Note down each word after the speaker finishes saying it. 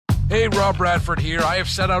Hey, Rob Bradford here. I have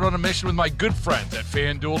set out on a mission with my good friends at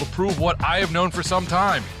FanDuel to prove what I have known for some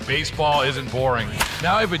time. Baseball isn't boring.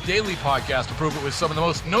 Now I have a daily podcast to prove it with some of the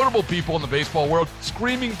most notable people in the baseball world,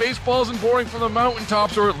 screaming baseball isn't boring from the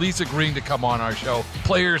mountaintops, or at least agreeing to come on our show.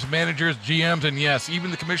 Players, managers, GMs, and yes, even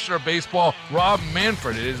the commissioner of baseball, Rob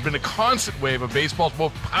Manfred. It has been a constant wave of baseball's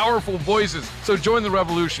most powerful voices. So join the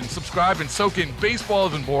revolution. Subscribe and soak in Baseball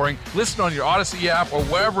Isn't Boring. Listen on your Odyssey app or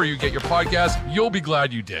wherever you get your podcasts. You'll be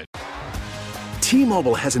glad you did.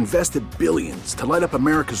 T-Mobile has invested billions to light up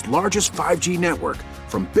America's largest 5G network,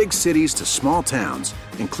 from big cities to small towns,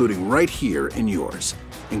 including right here in yours.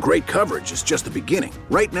 And great coverage is just the beginning.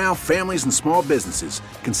 Right now, families and small businesses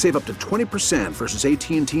can save up to 20% versus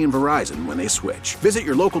AT&T and Verizon when they switch. Visit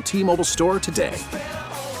your local T-Mobile store today.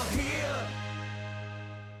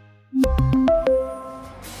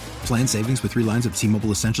 Plan savings with 3 lines of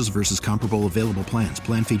T-Mobile Essentials versus comparable available plans.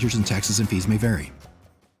 Plan features and taxes and fees may vary.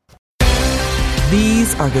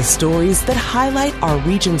 These are the stories that highlight our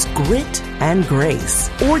region's grit and grace.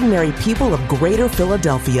 Ordinary people of Greater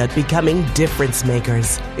Philadelphia becoming difference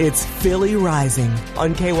makers. It's Philly Rising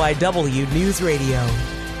on KYW News Radio.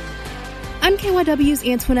 I'm KYW's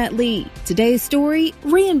Antoinette Lee. Today's story,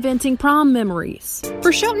 reinventing prom memories.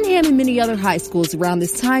 For Cheltenham and many other high schools around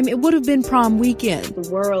this time, it would have been prom weekend. The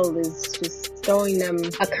world is just throwing them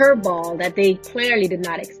a curveball that they clearly did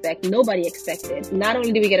not expect. Nobody expected. Not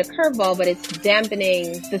only do we get a curveball, but it's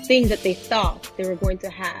dampening the things that they thought they were going to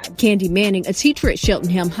have. Candy Manning, a teacher at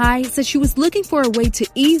Cheltenham High, said she was looking for a way to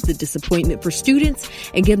ease the disappointment for students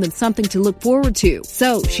and give them something to look forward to.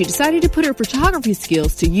 So she decided to put her photography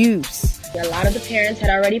skills to use. A lot of the parents had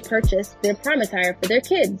already purchased their prom attire for their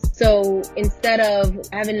kids. So instead of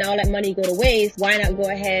having all that money go to waste, why not go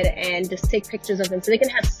ahead and just take pictures of them so they can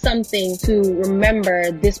have something to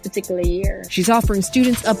remember this particular year. She's offering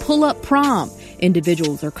students a pull-up prom.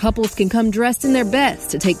 Individuals or couples can come dressed in their best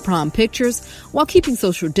to take prom pictures while keeping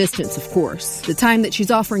social distance, of course. The time that she's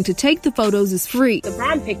offering to take the photos is free. The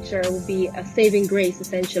prom picture will be a saving grace,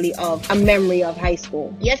 essentially, of a memory of high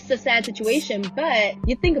school. Yes, it's a sad situation, but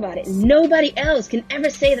you think about it. Nobody else can ever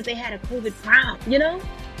say that they had a COVID prom, you know?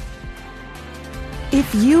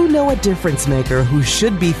 If you know a difference maker who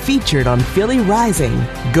should be featured on Philly Rising,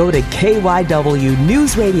 go to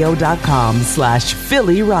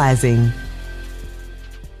KYWNewsRadio.com/Philly Rising.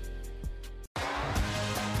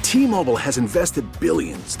 T-Mobile has invested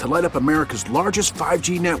billions to light up America's largest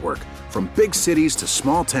 5G network, from big cities to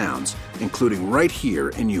small towns, including right here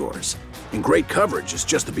in yours. And great coverage is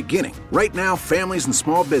just the beginning. Right now, families and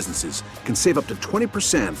small businesses can save up to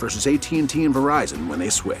 20% versus AT&T and Verizon when they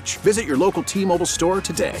switch. Visit your local T-Mobile store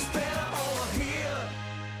today.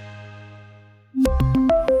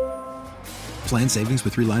 Plan savings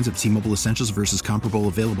with 3 lines of T-Mobile Essentials versus comparable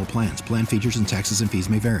available plans. Plan features and taxes and fees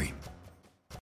may vary.